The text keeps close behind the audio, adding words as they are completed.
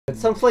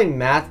It's I'm playing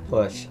Math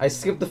Push. I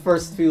skipped the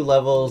first few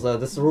levels.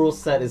 This rule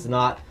set is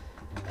not...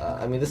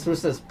 I mean, this rule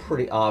set is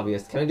pretty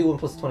obvious. Can I do 1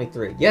 plus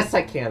 23? Yes,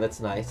 I can. That's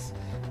nice.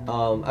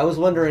 I was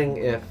wondering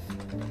if...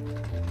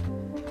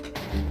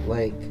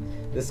 like,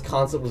 this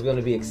concept was going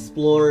to be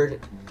explored,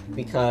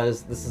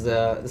 because this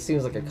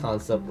seems like a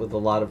concept with a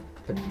lot of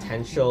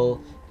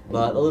potential,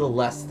 but a little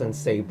less than,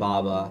 say,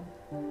 Baba.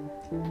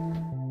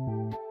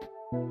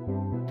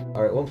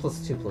 Alright, 1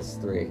 plus 2 plus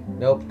 3.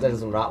 Nope, that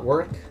does not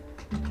work.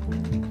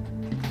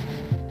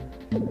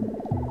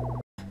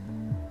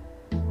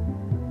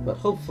 But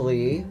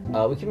hopefully,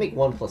 we can make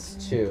 1 plus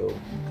 2.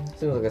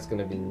 Seems like that's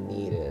gonna be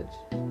needed.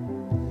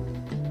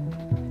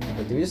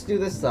 But do we just do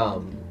this,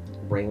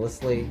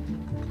 brainlessly?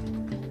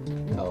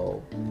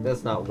 No,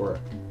 does not work.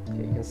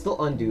 Okay, you can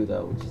still undo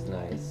though, which is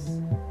nice.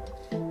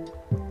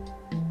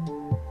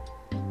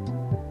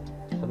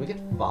 How do we get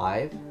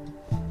 5?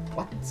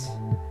 What?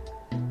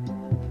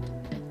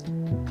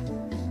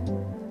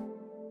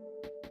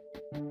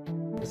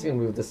 I'm just gonna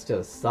move this to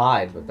the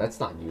side, but that's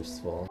not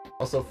useful.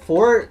 Also,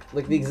 4,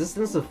 like the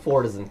existence of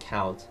 4 doesn't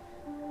count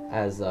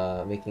as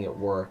making it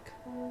work.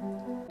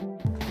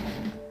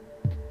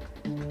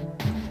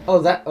 Oh,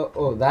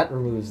 that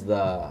removes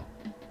the...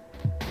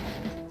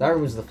 that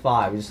removes the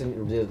 5. We just did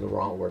it in the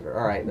wrong order.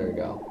 Alright, there we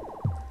go.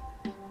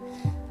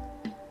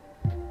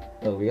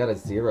 Oh, we got a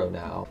 0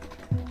 now.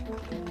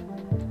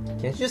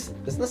 Can't you just...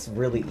 isn't this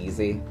really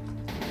easy?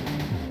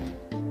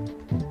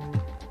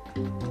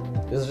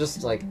 This is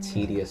just, like,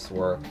 tedious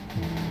work.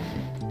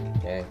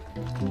 Okay.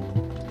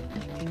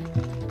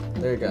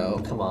 There you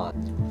go, come on.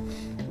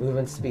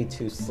 Movement speed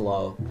too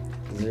slow.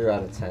 0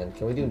 out of 10.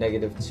 Can we do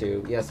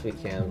 -2? Yes, we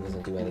can. It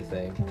doesn't do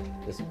anything.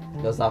 This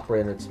does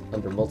operate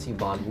under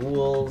multi-bond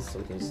rules, so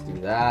we can just do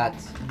that.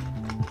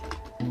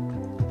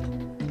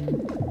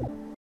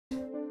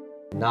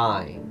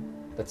 9.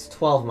 That's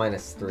 12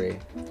 minus 3.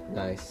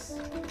 Nice.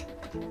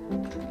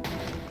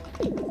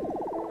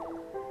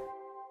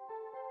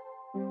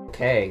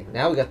 Okay,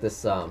 now we got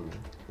this,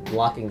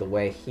 blocking the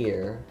way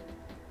here.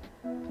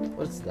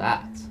 What's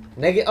that?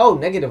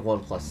 -1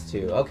 plus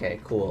 2.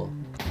 Okay, cool.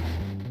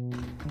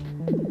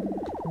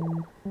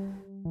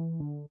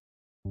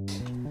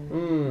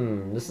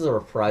 This is a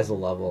reprisal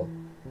level.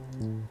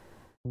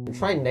 I'm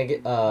trying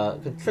could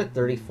try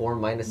 34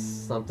 minus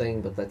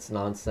something, but that's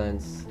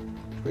nonsense.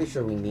 Pretty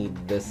sure we need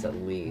this at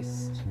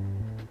least.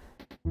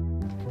 I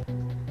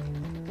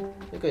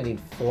think I need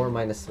 4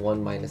 minus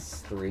 1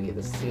 minus 3.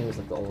 This seems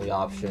like the only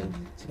option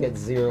to get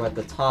 0 at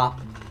the top.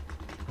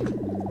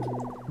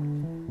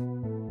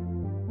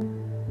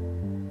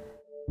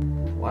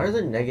 Why are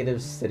there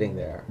negatives sitting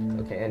there?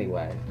 Okay,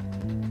 anyway.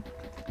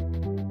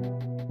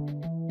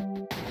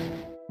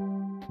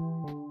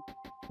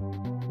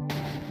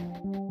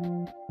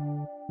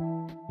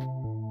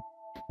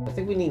 I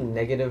think we need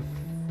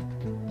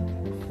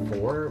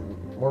 -4,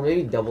 or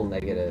maybe double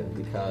negative,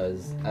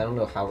 because I don't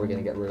know how we're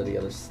gonna get rid of the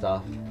other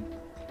stuff.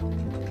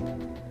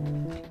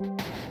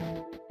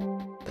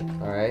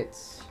 Alright.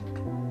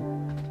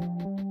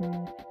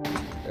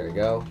 There we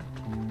go.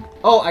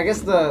 Oh, I guess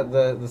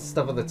the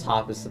stuff at the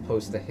top is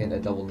supposed to hint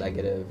at double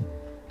negative.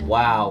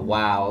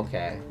 Wow,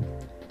 okay.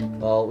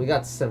 Well, we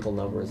got simple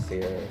numbers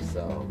here,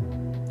 so...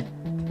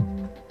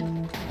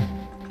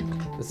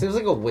 It seems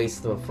like a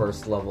waste of a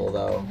first level,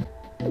 though.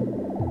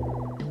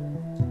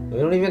 We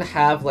don't even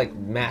have, like,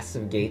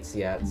 massive gates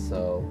yet,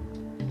 so...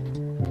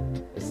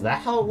 Is that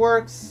how it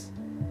works?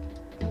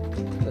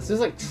 This is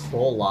like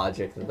troll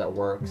logic that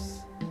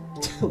works.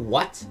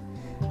 What?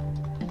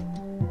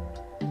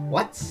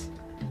 What?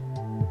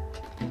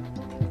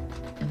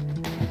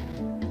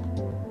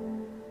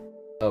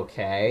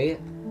 Okay.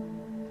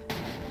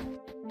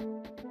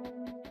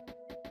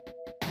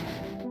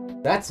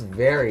 That's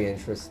very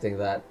interesting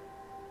that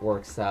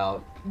works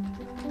out.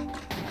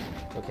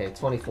 Okay,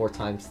 24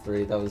 times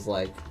 3, that was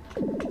like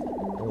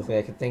the only thing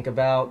I could think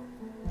about.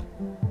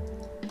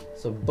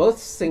 So both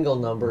single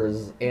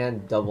numbers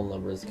and double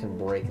numbers can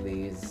break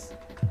these.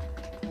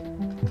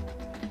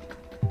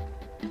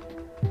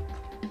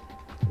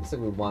 Looks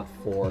like we want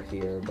 4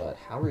 here, but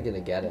how are we gonna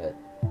get it?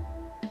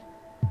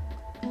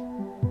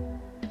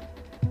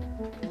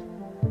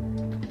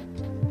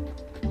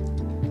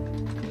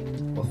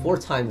 Well, 4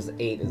 times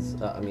 8 is,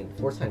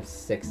 4 times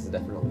 6 is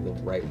definitely the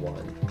right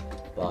one,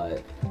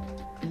 but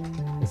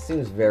it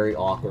seems very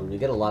awkward. We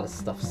get a lot of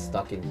stuff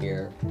stuck in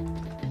here.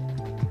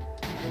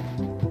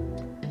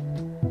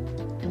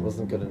 It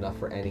wasn't good enough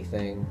for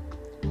anything.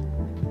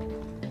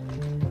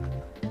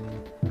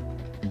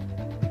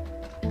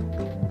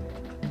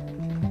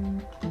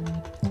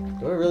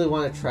 Do I really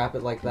want to trap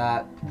it like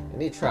that? I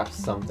need to trap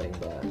something,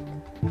 but...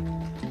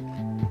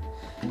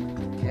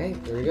 Okay,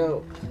 there we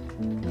go.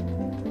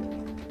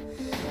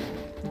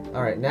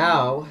 Alright,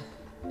 now...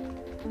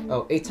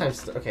 Oh, 8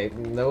 times... Okay,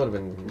 that would have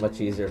been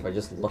much easier if I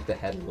just looked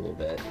ahead a little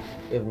bit.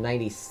 We have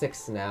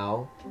 96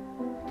 now.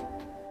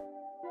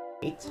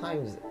 8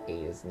 times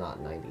 8 is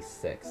not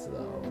 96,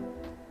 though.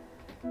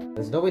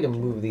 There's no way to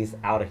move these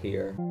out of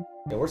here.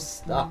 Yeah, we're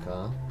stuck,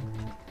 huh?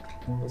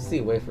 Let's see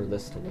a way for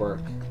this to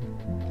work.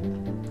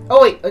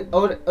 Oh wait, it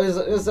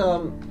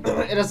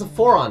has a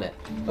 4 on it.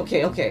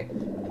 Okay, okay.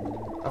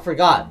 I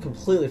forgot,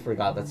 completely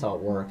forgot that's how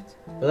it worked.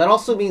 But that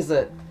also means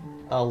that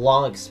a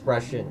long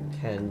expression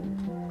can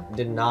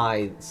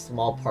deny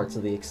small parts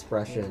of the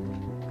expression.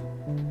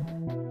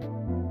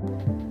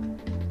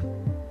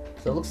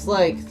 So it looks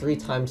like 3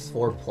 times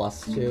 4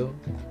 plus 2.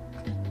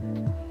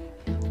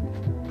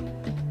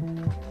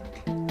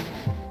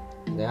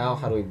 Now,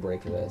 how do we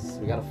break this?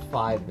 We got a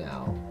 5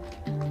 now.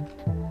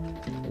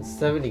 And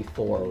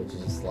 74, which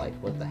is just like,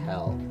 what the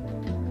hell?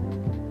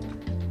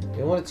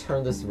 We want to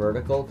turn this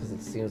vertical, because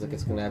it seems like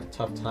it's going to have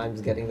tough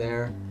times getting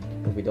there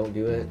if we don't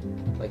do it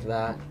like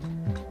that.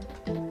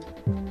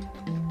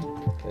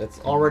 Okay, that's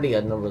already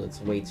a number that's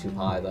way too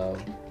high, though.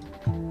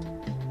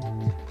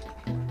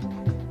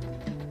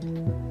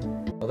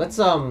 Oh, that's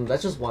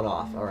just one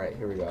off. Alright,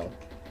 here we go.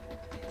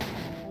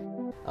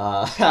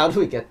 How do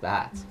we get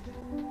that?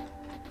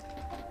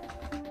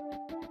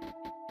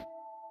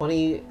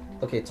 20...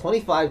 Okay,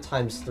 25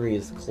 times 3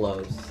 is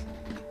close.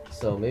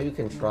 So maybe we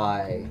can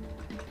try...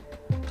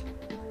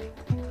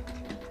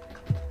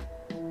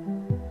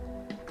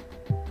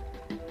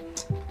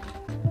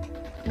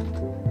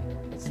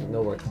 It's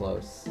nowhere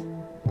close.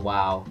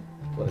 Wow,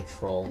 what a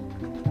troll.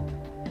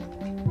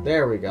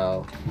 There we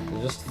go.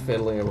 We're just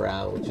fiddling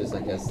around, which is,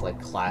 I guess,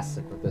 like,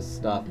 classic with this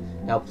stuff.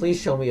 Now,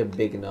 please show me a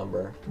big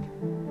number.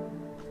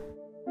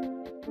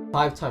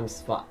 5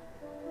 times 5.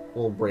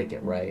 We'll break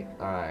it, right?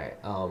 Alright,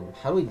 how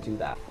do we do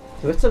that?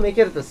 Do we have to make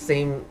it at the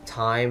same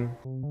time?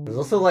 There's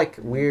also, like,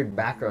 weird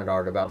background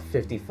art about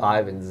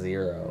 55 and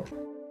 0.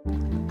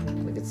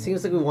 Like, it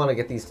seems like we want to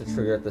get these to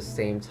trigger at the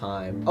same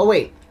time. Oh,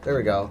 wait! There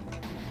we go.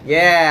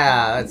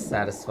 Yeah! That's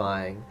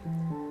satisfying.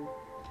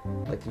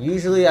 Like,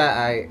 usually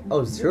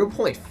oh,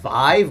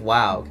 0.5?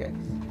 Wow, okay.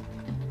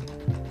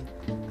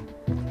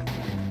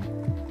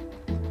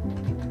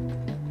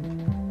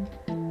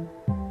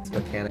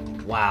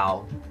 Mechanic.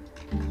 Wow.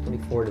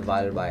 24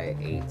 divided by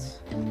 8.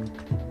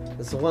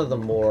 This is one of the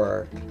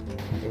more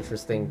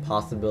interesting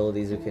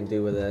possibilities we can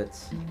do with it.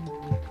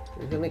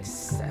 We're gonna make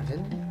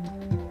 7?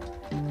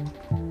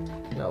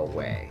 No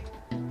way.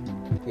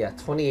 Yeah,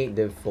 28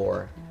 div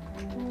 4.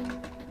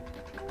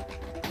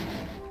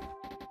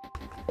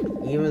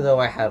 Even though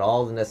I had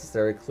all the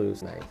necessary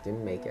clues, I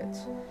didn't make it.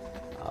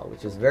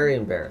 Which is very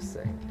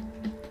embarrassing.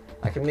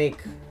 I can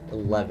make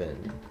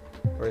 11.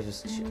 Or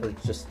just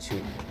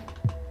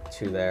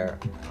 2 there.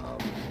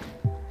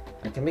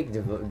 I can make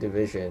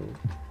division.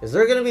 Is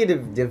there gonna be a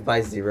div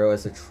by 0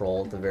 as a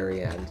troll at the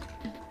very end?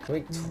 I can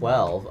make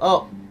 12.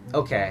 Oh!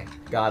 Okay.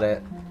 Got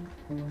it.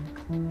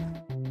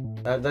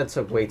 That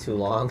took way too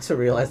long to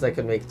realize I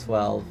could make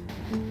 12.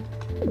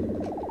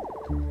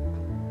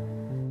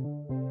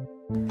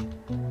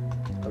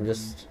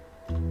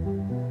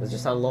 That's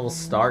just how the level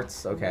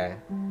starts? Okay.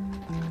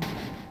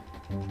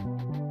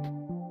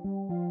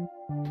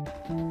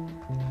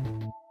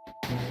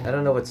 I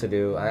don't know what to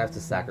do. I have to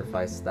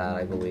sacrifice that,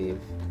 I believe.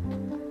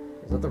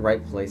 Is that the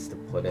right place to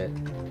put it?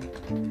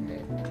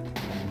 Okay.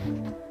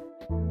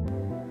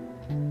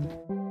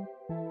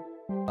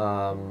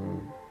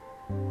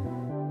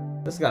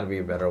 There's gotta be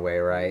a better way,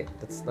 right?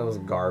 That was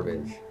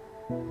garbage.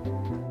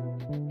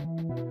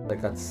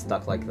 Like, got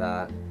stuck like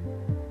that.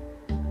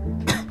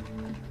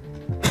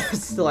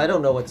 Still, I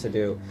don't know what to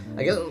do.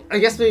 I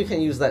guess maybe we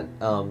can use that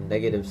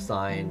negative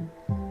sign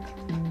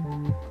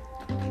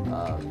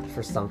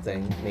for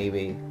something,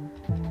 maybe.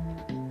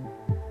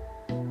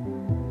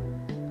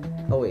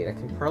 Oh wait, I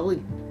can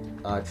probably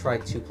try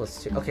 2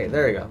 plus 2. Okay,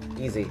 there we go.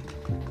 Easy.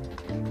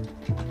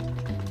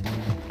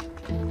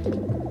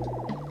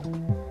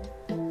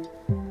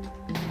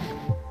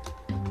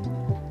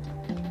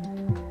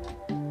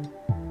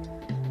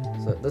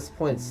 So at this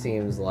point, it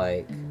seems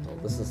like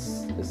this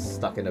is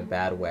stuck in a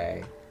bad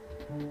way.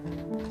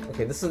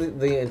 Okay, this is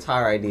the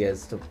entire idea,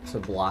 is to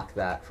block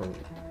that from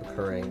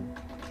occurring.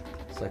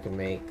 So I can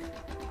make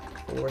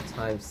 4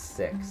 times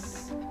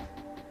 6.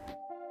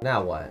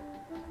 Now what?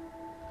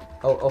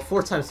 Oh,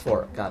 4 times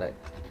 4. Got it.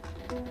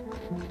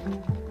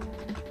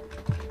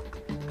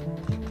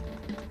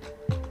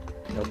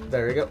 Nope,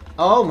 there we go.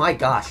 Oh my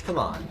gosh, come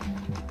on.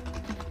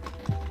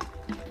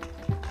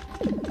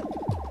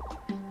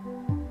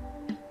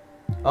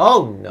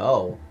 Oh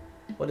no.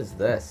 What is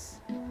this?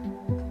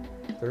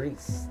 30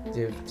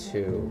 div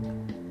 2.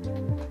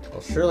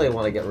 Well, surely I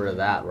want to get rid of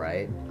that,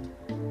 right?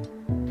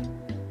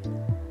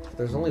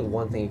 There's only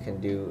one thing you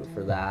can do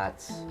for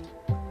that.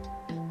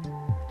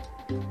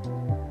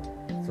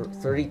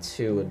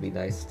 32 would be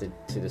nice to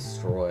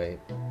destroy.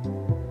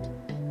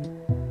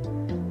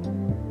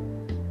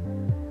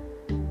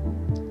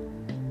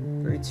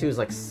 Two is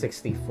like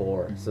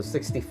 64, so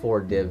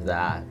 64 div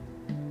that.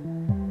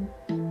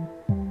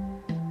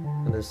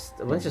 And there's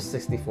a bunch of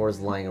 64s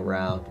lying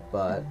around,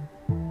 but...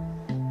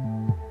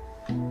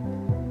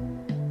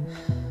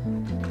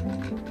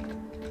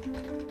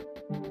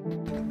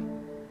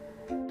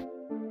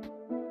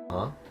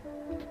 Huh?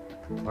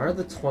 Why are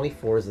the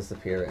 24s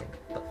disappearing?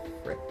 What the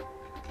frick?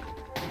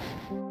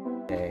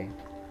 Okay.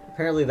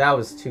 Apparently that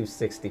was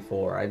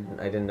 264. I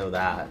didn't know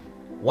that.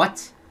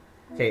 What?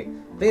 Okay, Okay,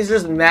 things are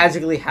just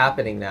magically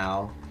happening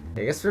now.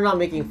 I guess we're not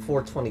making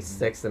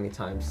 426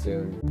 anytime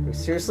soon. We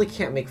seriously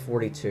can't make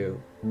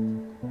 42.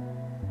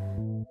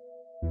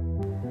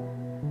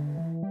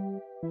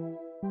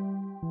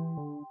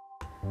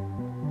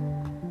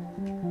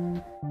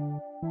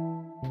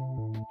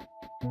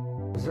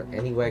 Is there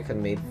any way I could have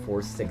made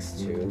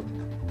 462?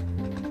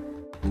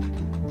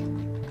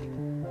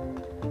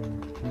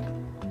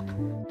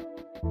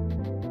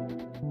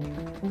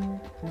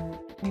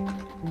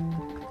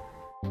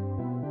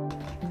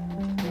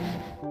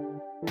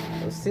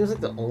 It seems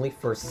like the only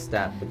first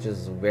step, which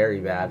is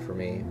very bad for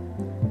me.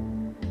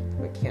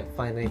 I can't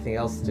find anything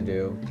else to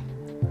do.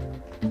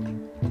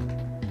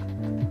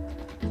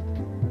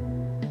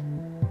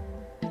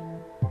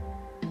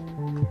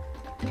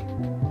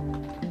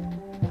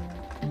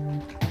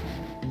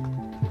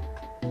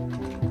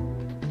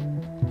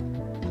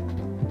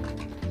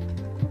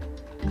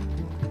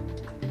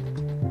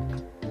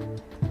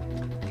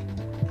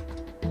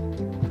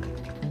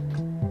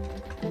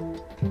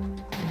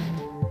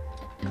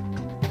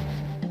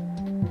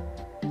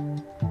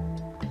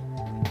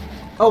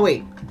 Oh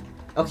wait.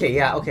 Okay,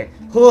 yeah, okay.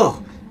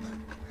 Whew.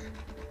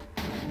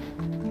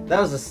 That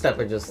was a step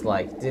I just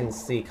like didn't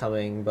see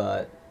coming,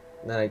 but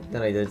then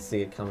I did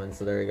see it coming,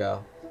 so there you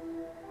go.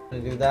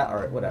 Gonna do that?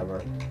 Alright,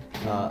 whatever.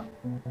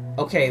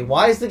 Okay,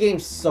 why is the game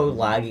so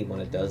laggy when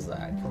it does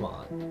that? Come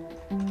on.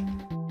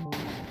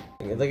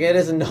 Like, it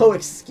is no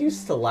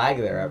excuse to lag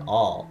there at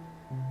all.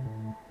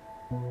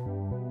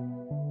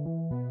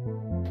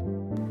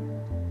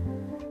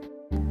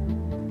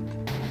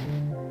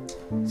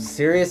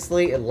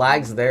 Seriously, it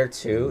lags there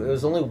too? It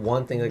was only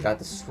one thing that got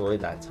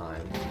destroyed that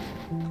time.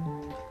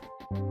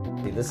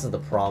 See, this is the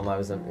problem I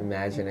was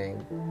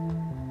imagining.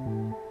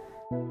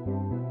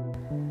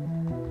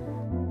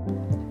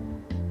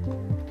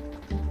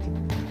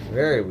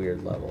 Very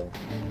weird level.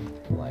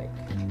 Like...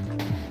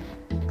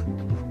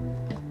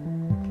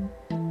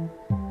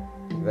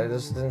 that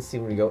just didn't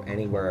seem to go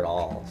anywhere at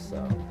all,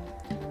 so...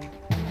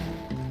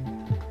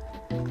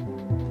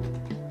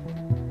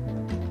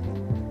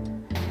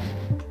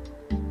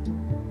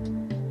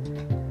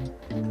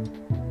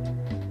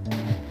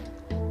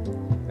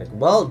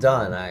 well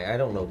done. I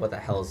don't know what the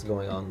hell is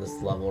going on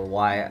this level or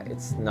why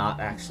it's not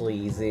actually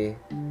easy.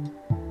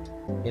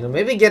 You know,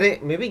 maybe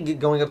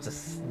going up to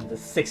the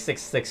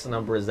 666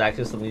 number is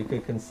actually something you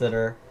could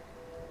consider.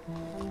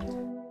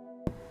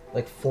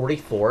 Like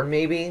 44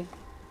 maybe?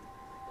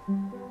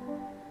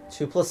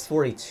 2 plus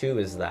 42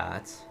 is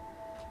that.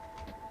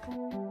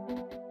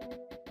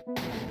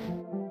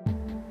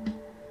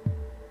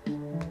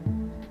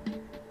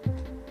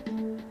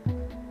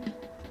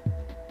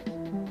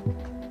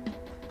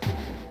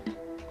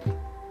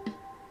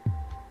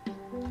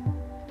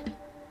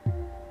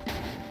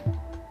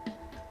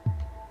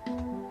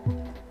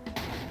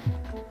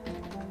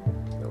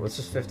 It's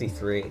just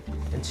 53.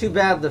 And too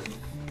bad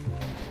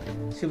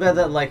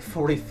that like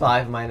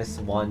 45 minus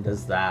 1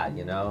 does that,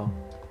 you know?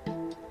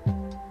 Can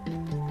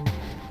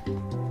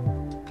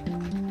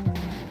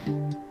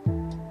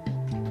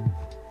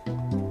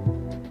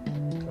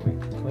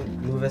we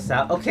move this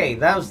out? Okay,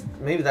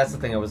 maybe that's the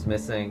thing I was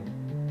missing.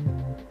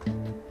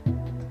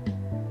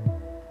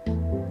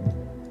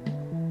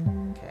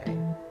 Okay.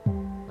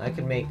 I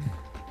could make...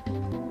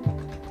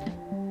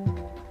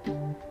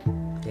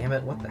 damn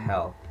it, what the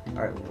hell?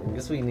 Alright, I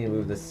guess we need to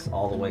move this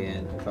all the way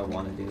in if I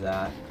want to do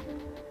that.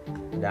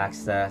 And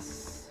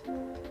access.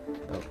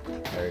 Oh,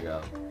 there we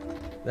go.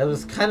 That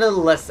was kind of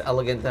less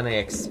elegant than I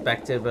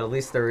expected, but at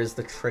least there is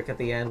the trick at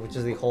the end, which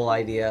is the whole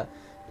idea.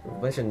 A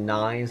bunch of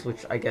 9s,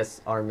 which I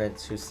guess are meant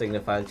to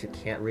signify that you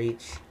can't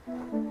reach.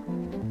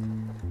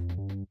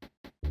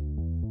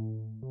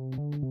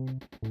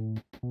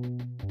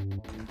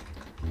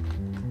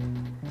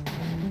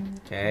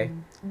 Okay.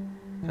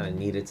 Kind of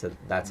needed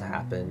that to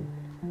happen.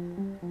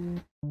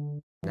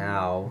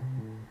 Now,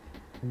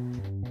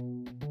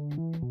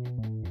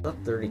 not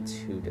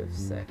 32 to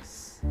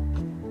 6.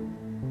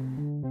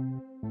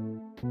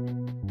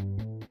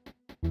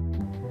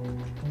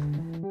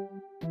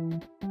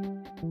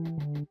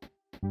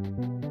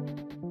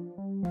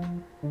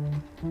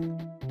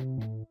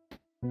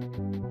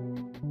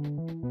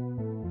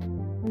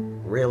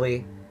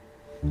 Really?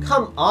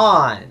 Come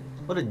on!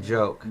 What a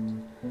joke.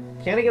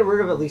 Can't I get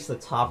rid of at least the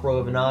top row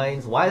of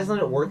 9s? Why isn't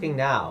it working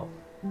now?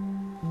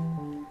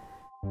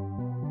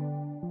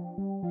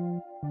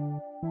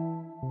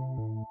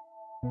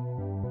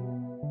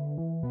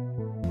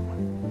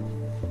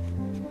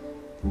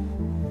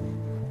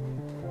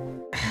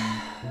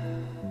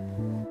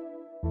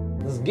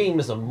 This game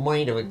is a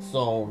mind of its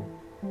own.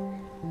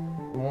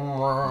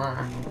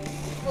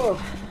 Oh,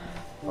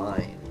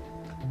 fine.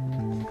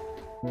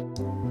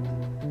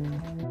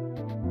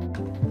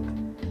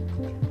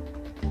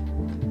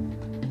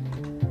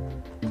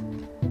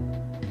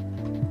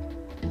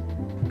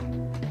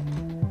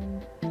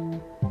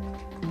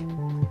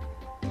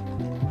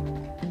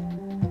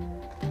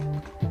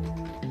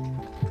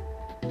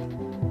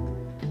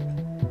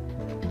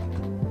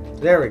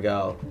 There we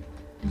go.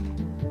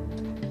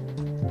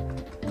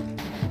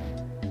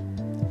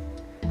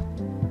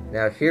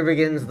 Now here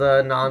begins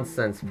the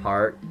nonsense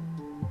part.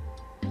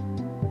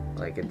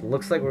 Like, it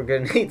looks like we're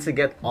gonna need to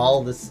get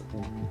all this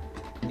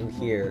in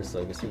here,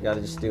 so I guess we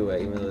gotta just do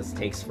it, even though this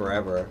takes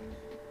forever.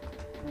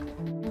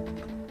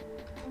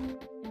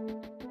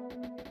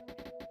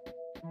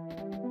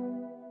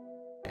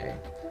 Okay.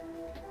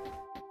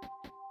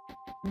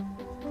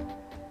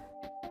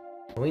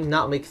 Can we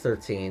not make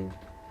 13?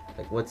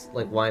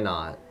 Like, why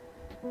not?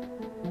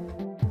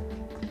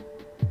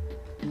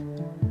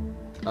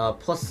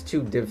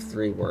 +2 div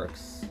 3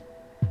 works.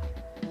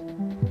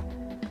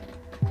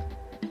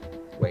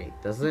 Wait,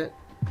 does it?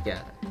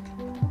 Yeah.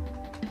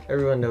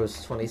 Everyone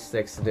knows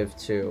 26 div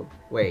 2.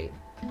 Wait,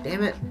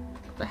 damn it!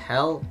 The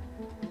hell?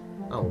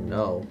 Oh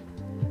no.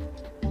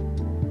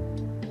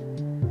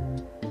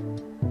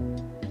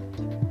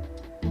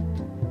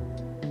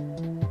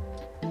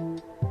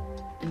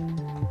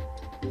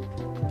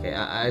 Okay,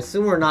 I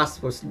assume we're not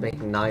supposed to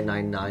make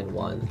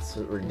 9991. It's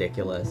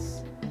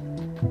ridiculous.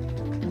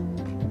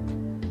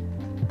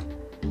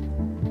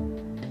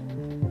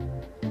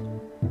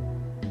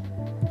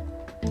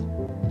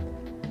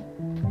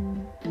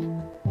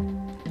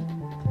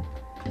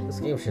 This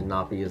game should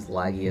not be as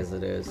laggy as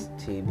it is,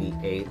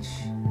 TBH.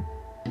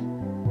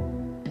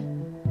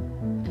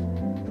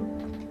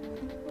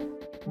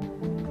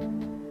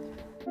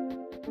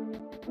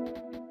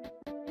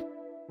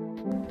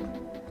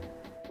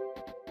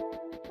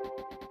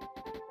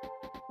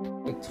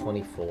 Like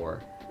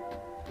 24.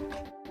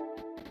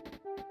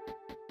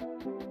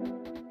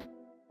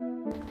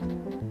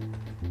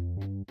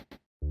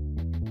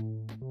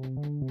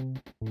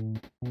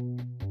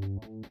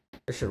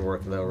 This should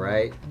work though,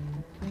 right?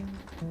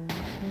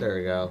 There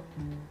we go.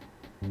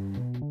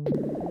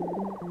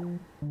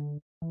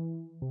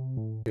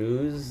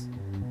 Choose?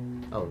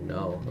 Oh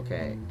no,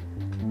 okay.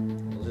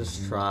 We'll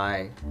just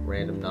try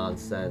random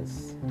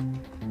nonsense.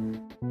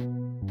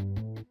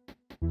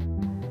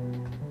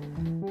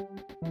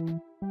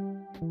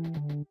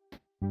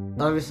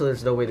 Obviously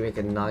there's no way to make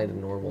a 9 the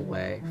normal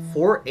way.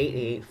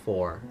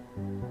 4884.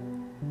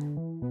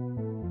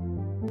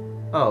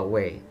 Oh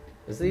wait,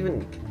 is it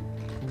even...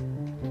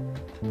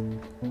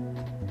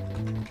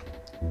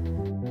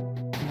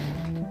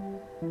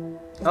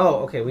 Oh,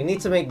 okay, we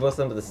need to make both of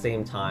them at the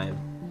same time.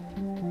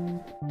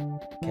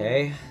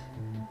 Okay.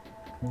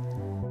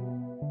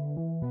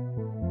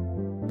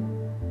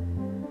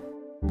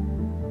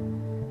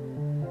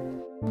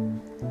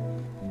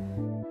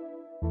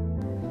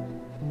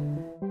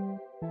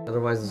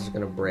 Otherwise it's just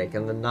gonna break,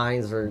 and the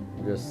 9s are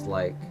just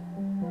like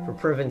for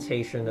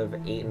prevention of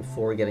 8 and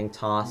 4 getting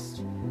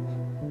tossed.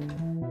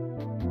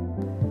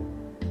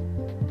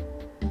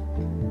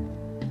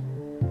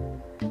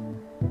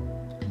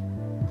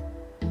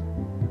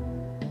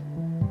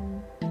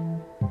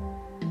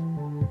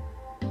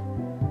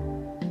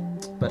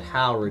 But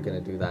how are we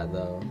gonna do that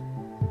though?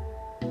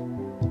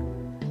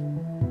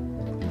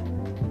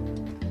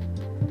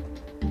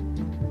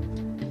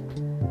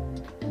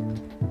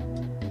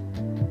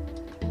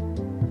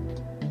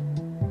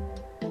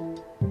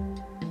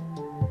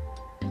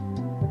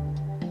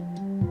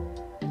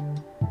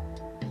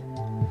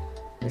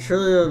 And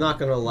surely they're not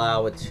gonna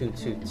allow a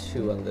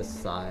 222 on this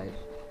side.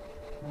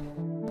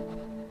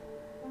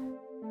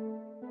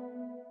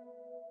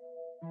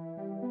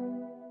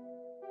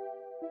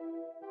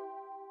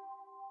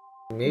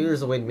 Maybe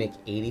there's a way to make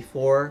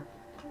 84.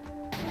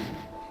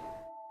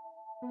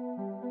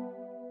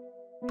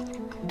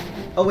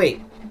 Oh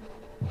wait.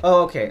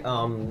 Oh okay.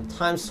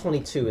 Times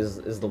 22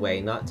 is the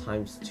way, not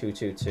times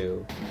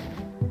 222.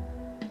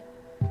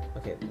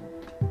 Okay.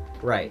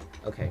 Right.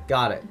 Okay.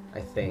 Got it.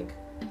 I think.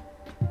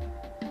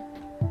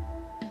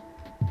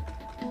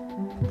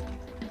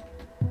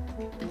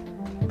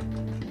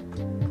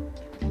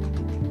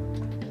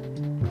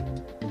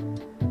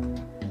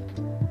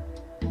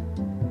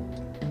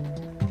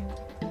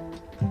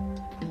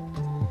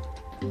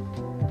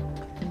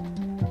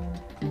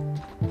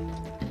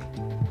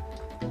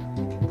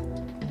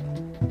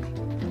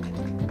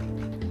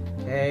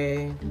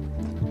 Okay.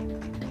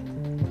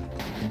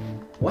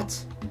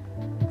 What?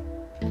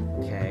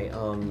 Okay,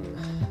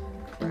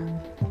 crap.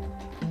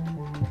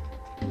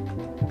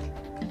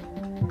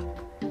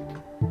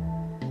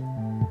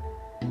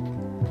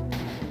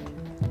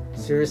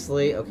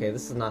 Seriously? Okay,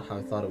 this is not how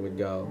I thought it would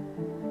go.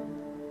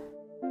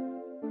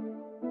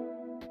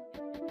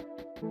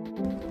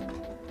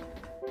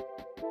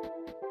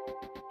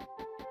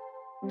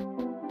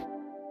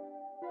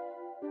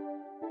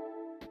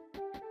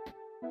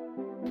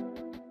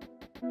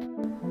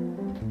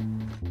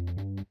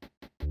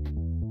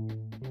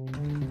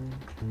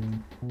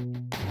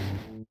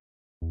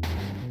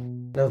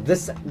 No,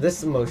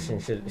 this motion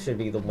should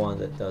be the one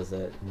that does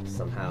it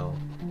somehow.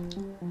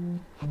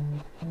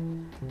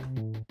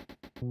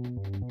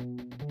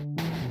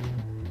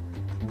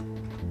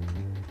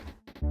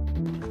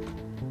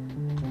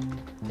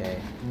 Okay,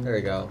 there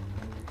we go.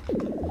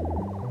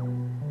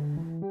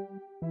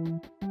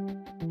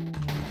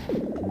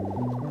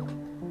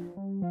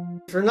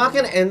 If we're not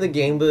gonna end the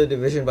game with a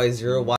division by 0, why